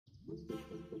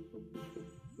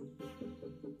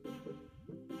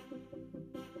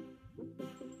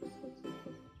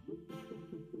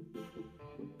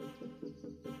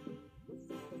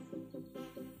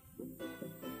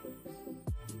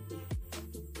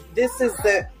This is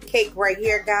the cake right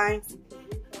here, guys.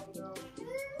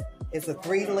 It's a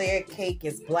 3-layer cake.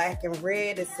 It's black and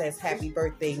red. It says happy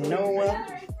birthday,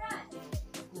 Noah.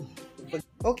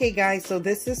 Okay, guys, so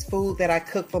this is food that I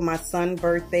cooked for my son's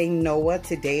birthday, Noah.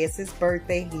 Today is his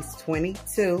birthday. He's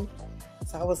 22.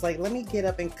 So I was like, let me get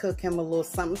up and cook him a little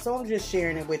something. So I'm just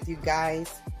sharing it with you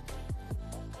guys.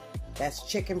 That's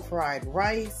chicken fried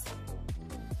rice,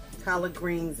 collard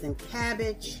greens and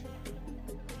cabbage,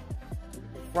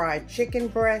 fried chicken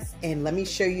breast, and let me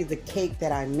show you the cake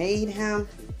that I made him.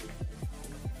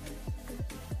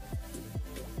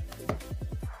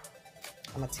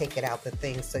 I'm gonna take it out the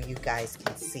thing so you guys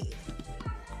can see it.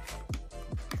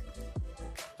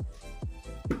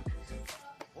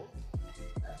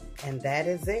 And that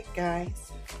is it,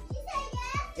 guys.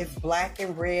 It's black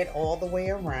and red all the way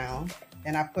around.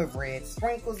 And I put red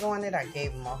sprinkles on it. I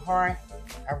gave him a heart.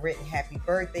 I written happy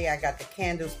birthday. I got the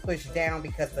candles pushed down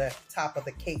because the top of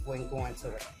the cake wouldn't go into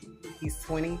it. He's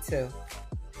 22.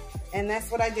 And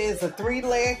that's what I did. It's a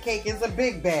 3-layer cake. It's a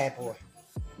big bad boy.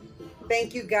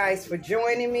 Thank you guys for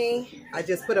joining me. I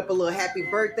just put up a little happy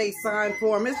birthday sign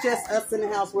for him. It's just us in the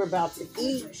house. We're about to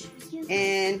eat.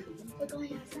 And we're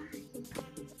going outside.